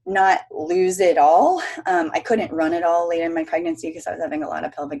not lose it all. I couldn't run it all later in my pregnancy because I was having a lot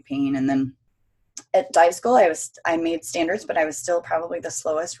of pelvic pain. And then at dive school, I made standards, but I was still probably the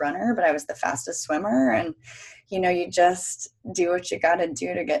slowest runner, but I was the fastest swimmer. And, you just do what you got to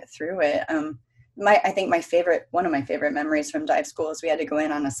do to get through it. I think one of my favorite memories from dive school is we had to go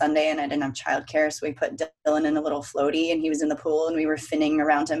in on a Sunday and I didn't have childcare. So we put Dylan in a little floaty and he was in the pool and we were finning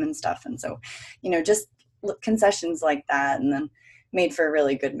around him and stuff. And so, just concessions like that, and then made for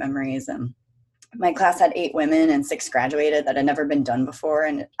really good memories. And my class had 8 women and 6 graduated that had never been done before.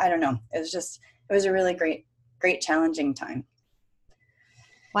 And I don't know, it was a really great challenging time.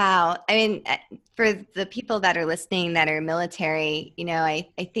 Wow. I mean, for the people that are listening that are military,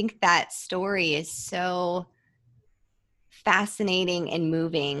 I think that story is so fascinating and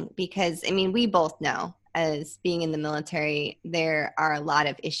moving because, we both know as being in the military, there are a lot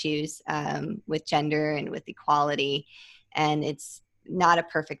of issues with gender and with equality, and it's not a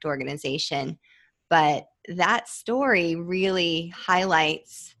perfect organization. But that story really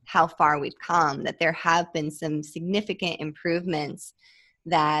highlights how far we've come, that there have been some significant improvements,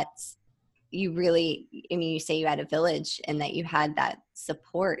 that you really, you say you had a village and that you had that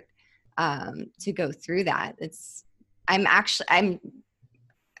support to go through that. I'm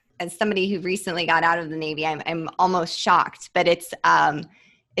as somebody who recently got out of the Navy, I'm almost shocked, but it's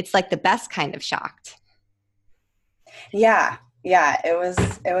like the best kind of shocked. Yeah, it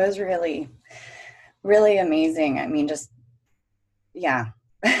was really, really amazing.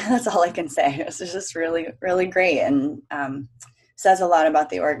 That's all I can say. It was just really, really great, and says a lot about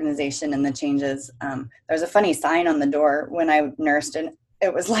the organization and the changes. There's a funny sign on the door when I nursed, and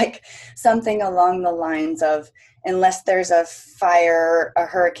it was like something along the lines of, unless there's a fire, a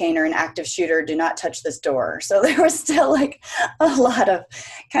hurricane, or an active shooter, do not touch this door. So there was still like a lot of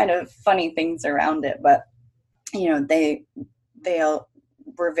kind of funny things around it, but they all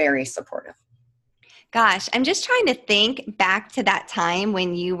were very supportive. Gosh, I'm just trying to think back to that time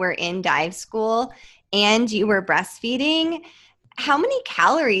when you were in dive school and you were breastfeeding. How many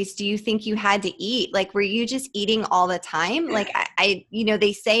calories do you think you had to eat? Like, were you just eating all the time? Like,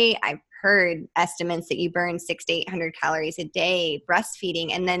 they say, I've heard estimates that you burn 600 to 800 calories a day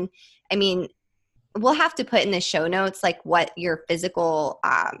breastfeeding. And then, I mean, we'll have to put in the show notes like what your physical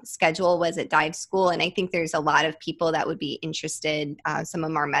schedule was at dive school. And I think there's a lot of people that would be interested, some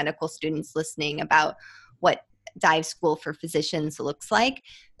of our medical students listening, about what dive school for physicians looks like.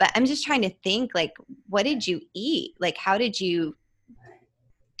 But I'm just trying to think, like, what did you eat? Like, how did you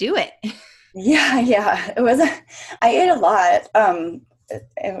do it? Yeah. I ate a lot.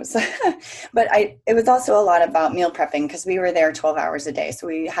 It was, but it was also a lot about meal prepping, because we were there 12 hours a day. So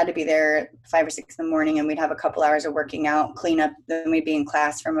we had to be there 5 or 6 in the morning, and we'd have a couple hours of working out, clean up. Then we'd be in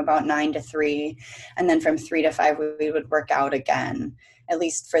class from about 9 to 3. And then from 3 to 5, we would work out again, at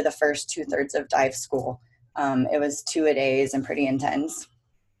least for the first 2/3 of dive school. It was 2-a-days and pretty intense.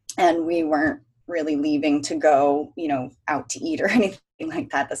 And we weren't really leaving to go, out to eat or anything like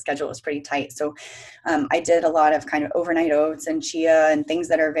that. The schedule was pretty tight. So I did a lot of kind of overnight oats and chia and things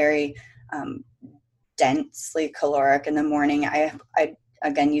that are very densely caloric in the morning. I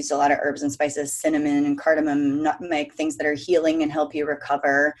again used a lot of herbs and spices, cinnamon and cardamom, nutmeg, things that are healing and help you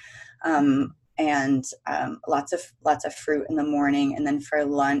recover. And lots of fruit in the morning. And then for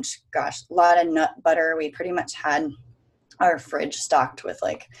lunch, gosh, a lot of nut butter. We pretty much had our fridge stocked with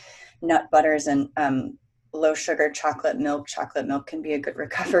like nut butters and low sugar chocolate milk. Chocolate milk can be a good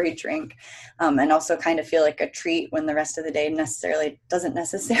recovery drink, and also kind of feel like a treat when the rest of the day doesn't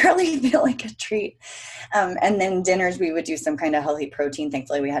necessarily feel like a treat. And then dinners, we would do some kind of healthy protein.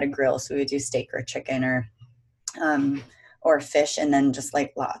 Thankfully, we had a grill, so we would do steak or chicken or fish, and then just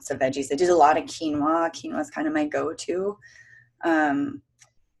like lots of veggies. I did a lot of quinoa. Quinoa is kind of my go-to.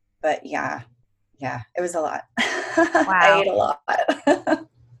 But yeah, it was a lot. Wow. I ate a lot.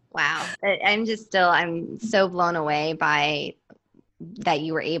 Wow. I'm so blown away by that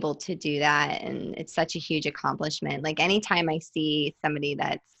you were able to do that. And it's such a huge accomplishment. Like, anytime I see somebody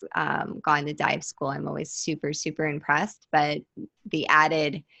that's gone to dive school, I'm always super, super impressed. But the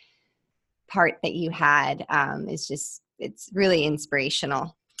added part that you had it's really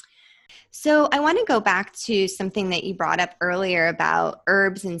inspirational. So I want to go back to something that you brought up earlier about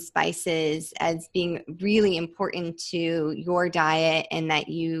herbs and spices as being really important to your diet, and that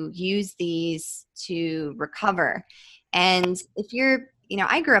you use these to recover. And if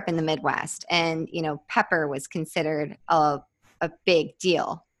I grew up in the Midwest, and, pepper was considered a big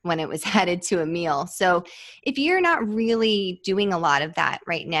deal when it was added to a meal. So if you're not really doing a lot of that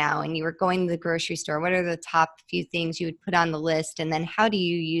right now, and you were going to the grocery store, what are the top few things you would put on the list? And then how do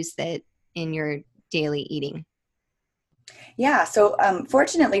you use that in your daily eating? Yeah. So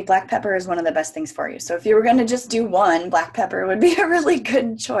fortunately, black pepper is one of the best things for you. So if you were going to just do one, black pepper would be a really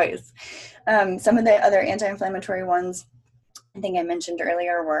good choice. Some of the other anti-inflammatory ones I think I mentioned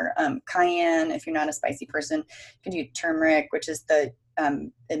earlier were cayenne. If you're not a spicy person, you can do turmeric, which is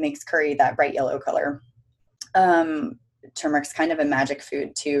it makes curry that bright yellow color. Turmeric's kind of a magic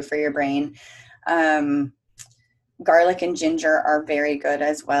food too for your brain. Garlic and ginger are very good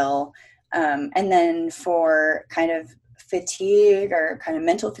as well. And then for kind of fatigue or kind of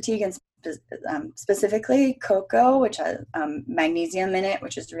mental fatigue, and specifically cocoa, which has magnesium in it,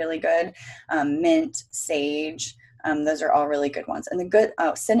 which is really good. Mint, sage, those are all really good ones. And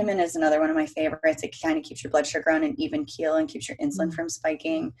cinnamon is another one of my favorites. It kind of keeps your blood sugar on an even keel and keeps your insulin from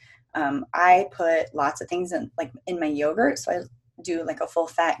spiking. I put lots of things in my yogurt. So I do like a full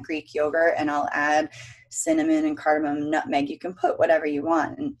fat Greek yogurt, and I'll add cinnamon and cardamom, nutmeg. You can put whatever you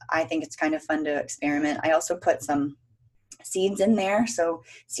want. And I think it's kind of fun to experiment. I also put some seeds in there. So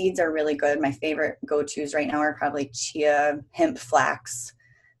seeds are really good. My favorite go-tos right now are probably chia, hemp, flax.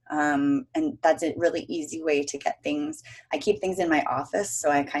 And that's a really easy way to get things. I keep things in my office, so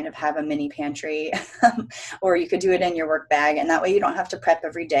I kind of have a mini pantry, or you could do it in your work bag. And that way you don't have to prep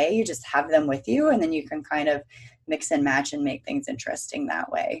every day. You just have them with you, and then you can kind of mix and match and make things interesting that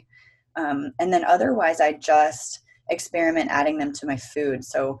way. And then otherwise, I just experiment adding them to my food.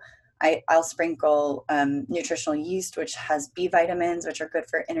 So I'll sprinkle nutritional yeast, which has B vitamins, which are good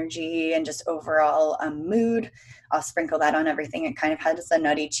for energy and just overall mood. I'll sprinkle that on everything. It kind of has a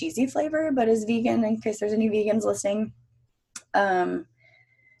nutty, cheesy flavor, but is vegan in case there's any vegans listening.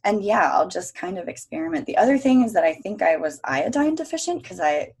 And yeah, I'll just kind of experiment. The other thing is that I think I was iodine deficient because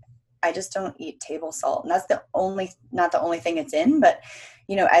I just don't eat table salt, and that's not the only thing it's in. But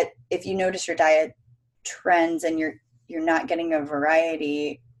if you notice your diet trends and you're not getting a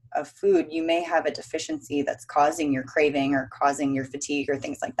variety of food, you may have a deficiency that's causing your craving or causing your fatigue or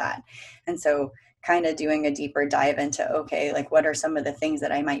things like that. And so kind of doing a deeper dive into, okay, like what are some of the things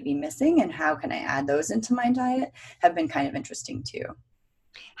that I might be missing and how can I add those into my diet, have been kind of interesting too.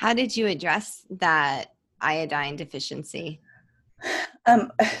 How did you address that iodine deficiency?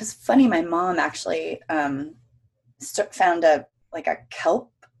 It's funny. My mom actually found a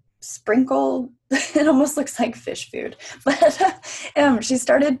kelp sprinkle. It almost looks like fish food, but she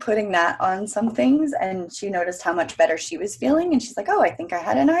started putting that on some things, and she noticed how much better she was feeling. And she's like, "Oh, I think I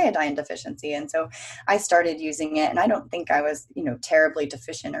had an iodine deficiency." And so I started using it, and I don't think I was, terribly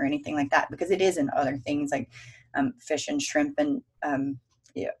deficient or anything like that, because it is in other things like fish and shrimp and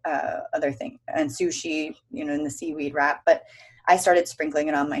other thing and sushi, in the seaweed wrap. But I started sprinkling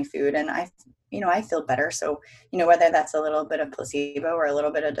it on my food, and I feel better. So, whether that's a little bit of placebo or a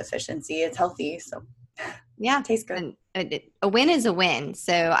little bit of deficiency, it's healthy. So Yeah. it tastes good. And a win is a win.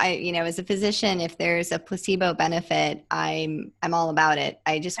 So as a physician, if there's a placebo benefit, I'm all about it.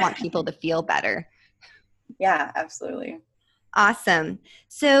 I just want people to feel better. Yeah, absolutely. Awesome.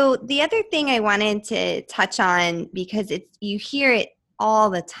 So the other thing I wanted to touch on, because you hear it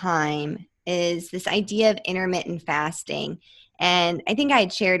all the time, is this idea of intermittent fasting. And I think I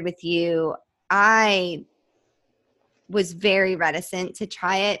had shared with you, I was very reticent to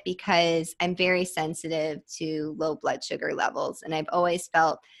try it because I'm very sensitive to low blood sugar levels. And I've always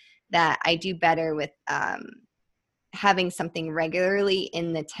felt that I do better with having something regularly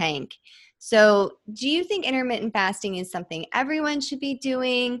in the tank. So do you think intermittent fasting is something everyone should be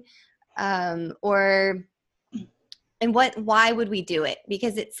doing? And why would we do it?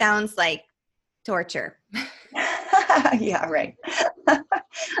 Because it sounds like torture. Yeah, right.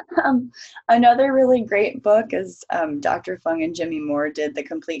 Another really great book is Dr. Fung and Jimmy Moore did The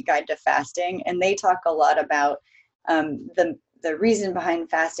Complete Guide to Fasting, and they talk a lot about the reason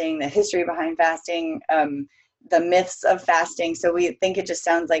behind fasting, the history behind fasting, the myths of fasting. So we think it just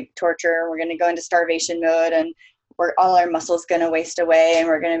sounds like torture. We're going to go into starvation mode, and all our muscles going to waste away, and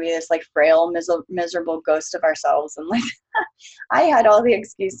we're going to be this like frail, miserable ghost of ourselves. And like, I had all the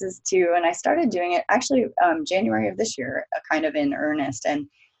excuses too, and I started doing it actually January of this year, kind of in earnest. And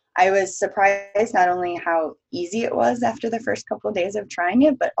I was surprised not only how easy it was after the first couple of days of trying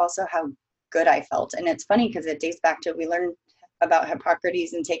it, but also how good I felt. And it's funny because it dates back to, we learned about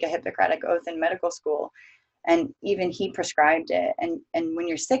Hippocrates and take a Hippocratic oath in medical school, and even he prescribed it. And when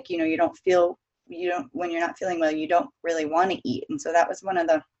you're sick, when you're not feeling well, you don't really want to eat. And so that was one of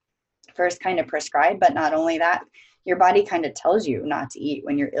the first kind of prescribed. But not only that, your body kind of tells you not to eat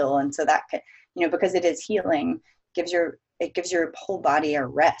when you're ill. And so that could, because it is healing, it gives your whole body a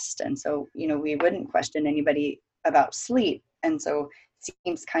rest. And so, we wouldn't question anybody about sleep. And so it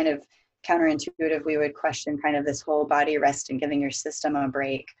seems kind of counterintuitive. We would question kind of this whole body rest and giving your system a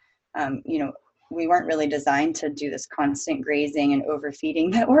break. We weren't really designed to do this constant grazing and overfeeding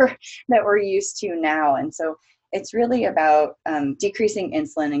that we're used to now. And so it's really about decreasing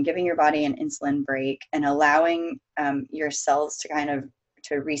insulin and giving your body an insulin break and allowing your cells to kind of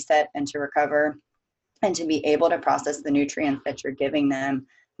to reset and to recover and to be able to process the nutrients that you're giving them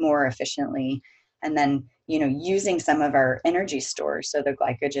more efficiently. And then, using some of our energy stores, so the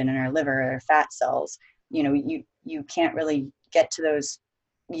glycogen in our liver, our fat cells, you can't really get to those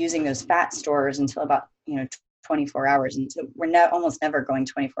using those fat stores until about 24 hours, and so we're almost never going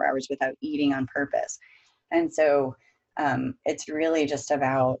 24 hours without eating on purpose. And so it's really just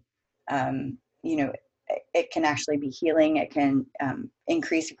about it can actually be healing. It can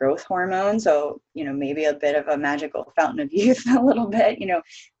increase growth hormone, so maybe a bit of a magical fountain of youth. A little bit,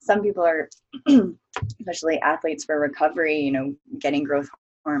 some people are especially athletes for recovery, getting growth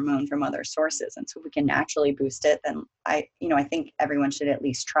hormone from other sources. And so if we can naturally boost it, then I think everyone should at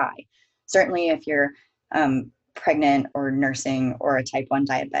least try. Certainly if you're pregnant or nursing or a type 1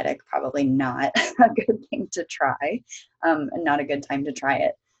 diabetic, probably not a good thing to try, and not a good time to try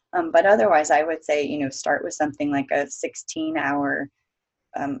it. But otherwise, I would say, start with something like a 16-hour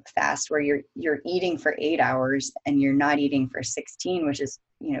fast where you're eating for 8 hours and you're not eating for 16, which is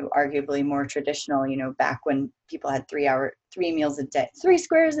arguably more traditional, back when people had 3 meals a day, 3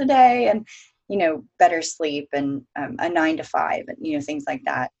 squares a day, and better sleep, and a 9 to 5, and things like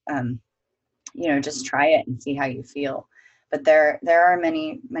that. Just try it and see how you feel. But there are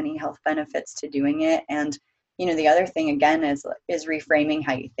many health benefits to doing it. And the other thing again is reframing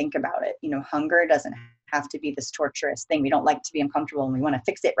how you think about it. Hunger doesn't have to be this torturous thing. We don't like to be uncomfortable and we want to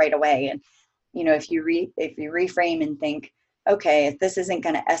fix it right away. And, if you reframe and think, okay, if this isn't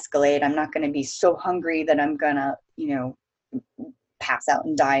going to escalate, I'm not going to be so hungry that I'm going to, pass out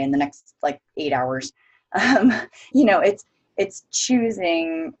and die in the next like 8 hours. Um, it's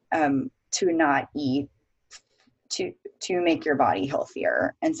choosing to not eat to make your body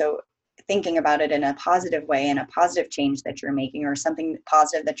healthier. And so thinking about it in a positive way and a positive change that you're making or something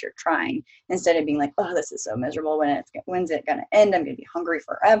positive that you're trying, instead of being like, oh, this is so miserable, when's it going to end? I'm going to be hungry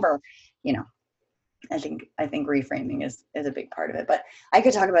forever. I think reframing is a big part of it. But I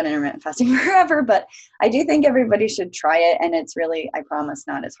could talk about intermittent fasting forever, but I do think everybody should try it. And it's really, I promise,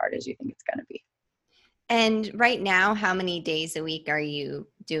 not as hard as you think it's going to be. And right now, how many days a week are you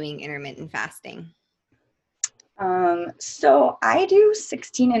doing intermittent fasting? So I do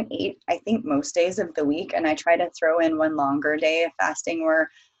 16 and 8, I think, most days of the week. And I try to throw in one longer day of fasting where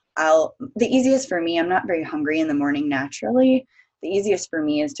the easiest for me, I'm not very hungry in the morning naturally. The easiest for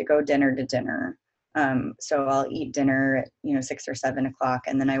me is to go dinner to dinner. So I'll eat dinner at, 6 or 7 o'clock,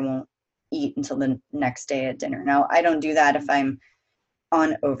 and then I won't eat until the next day at dinner. Now, I don't do that if I'm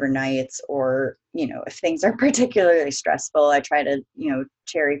on overnights or, if things are particularly stressful. I try to,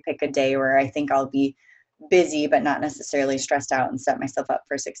 cherry pick a day where I think I'll be busy, but not necessarily stressed out, and set myself up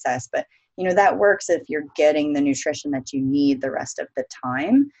for success. But, that works if you're getting the nutrition that you need the rest of the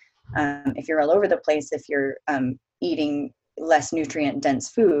time. If you're all over the place, if you're eating less nutrient dense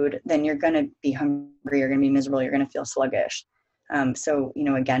food, then you're going to be hungry, you're going to be miserable, you're going to feel sluggish. So,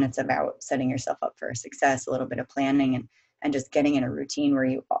 again, it's about setting yourself up for success, a little bit of planning and just getting in a routine where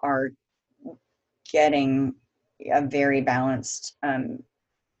you are getting a very balanced,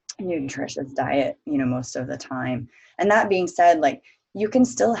 nutritious diet, most of the time. And that being said, like, you can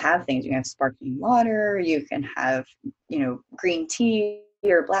still have things. You can have sparkling water, you can have, green tea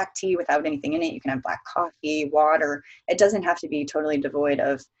or black tea without anything in it. You can have black coffee, water. It doesn't have to be totally devoid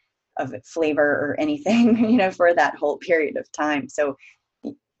of flavor or anything, for that whole period of time. So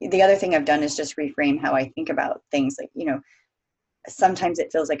the other thing I've done is just reframe how I think about things. Like, sometimes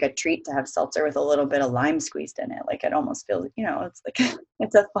it feels like a treat to have seltzer with a little bit of lime squeezed in it. Like, it almost feels, it's like,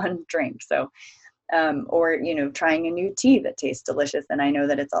 it's a fun drink. So, or, trying a new tea that tastes delicious. And I know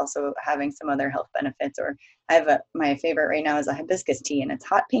that it's also having some other health benefits. Or I have my favorite right now is a hibiscus tea, and it's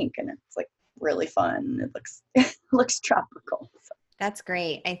hot pink, and it's like really fun. It looks tropical. So. That's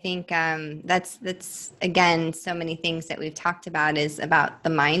great. I think that's again, so many things that we've talked about is about the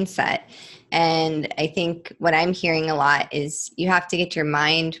mindset. And I think what I'm hearing a lot is you have to get your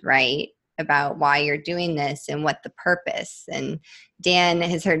mind right about why you're doing this and what the purpose. And Dan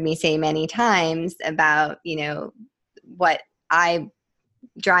has heard me say many times about, what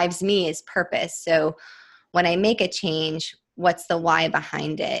drives me is purpose. So when I make a change, what's the why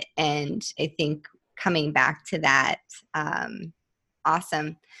behind it? And I think coming back to that,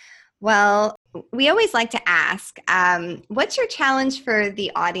 awesome. Well, we always like to ask, what's your challenge for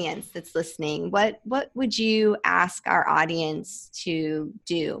the audience that's listening? What would you ask our audience to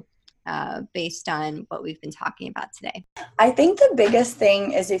do based on what we've been talking about today? I think the biggest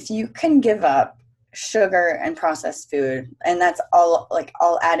thing is if you can give up sugar and processed food, and that's all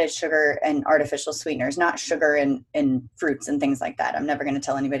added sugar and artificial sweeteners, not sugar in fruits and things like that. I'm never going to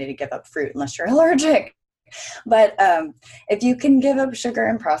tell anybody to give up fruit unless you're allergic. But if you can give up sugar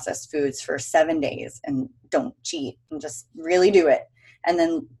and processed foods for 7 days and don't cheat and just really do it, and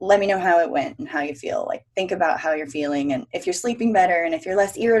then let me know how it went and how you feel. Like, think about how you're feeling and if you're sleeping better and if you're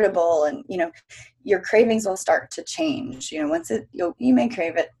less irritable, and your cravings will start to change. You may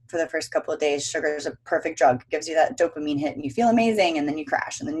crave it for the first couple of days. Sugar is a perfect drug. It gives you that dopamine hit and you feel amazing, and then you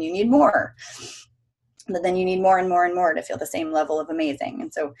crash, and then you need more. But then you need more and more and more to feel the same level of amazing.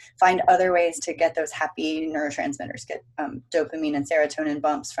 And so find other ways to get those happy neurotransmitters, get dopamine and serotonin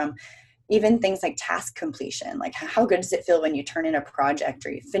bumps from even things like task completion. Like, how good does it feel when you turn in a project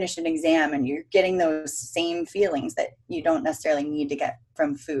or you finish an exam and you're getting those same feelings that you don't necessarily need to get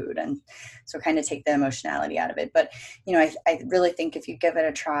from food? And so kind of take the emotionality out of it. But, I really think if you give it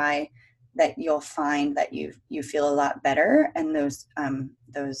a try, that you'll find that you feel a lot better, and those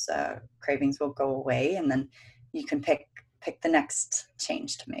cravings will go away, and then you can pick the next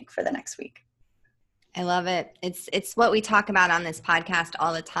change to make for the next week. I love it. It's what we talk about on this podcast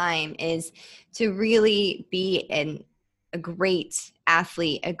all the time, is to really be a great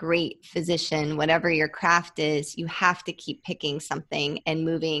athlete, a great physician, whatever your craft is. You have to keep picking something and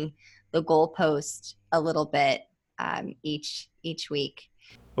moving the goalpost a little bit each week.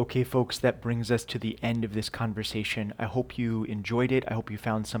 Okay, folks, that brings us to the end of this conversation. I hope you enjoyed it. I hope you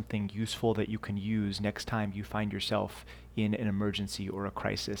found something useful that you can use next time you find yourself in an emergency or a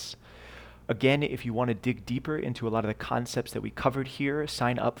crisis. Again, if you want to dig deeper into a lot of the concepts that we covered here,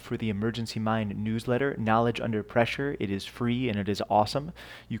 sign up for the Emergency Mind newsletter, Knowledge Under Pressure. It is free and it is awesome.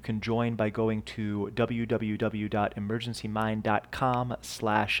 You can join by going to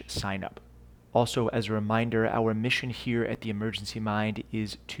www.emergencymind.com/signup. Also, as a reminder, our mission here at the Emergency Mind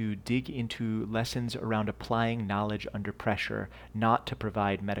is to dig into lessons around applying knowledge under pressure, not to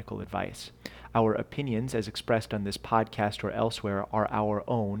provide medical advice. Our opinions, as expressed on this podcast or elsewhere, are our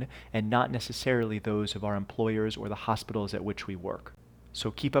own and not necessarily those of our employers or the hospitals at which we work.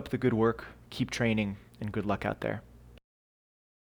 So keep up the good work, keep training, and good luck out there.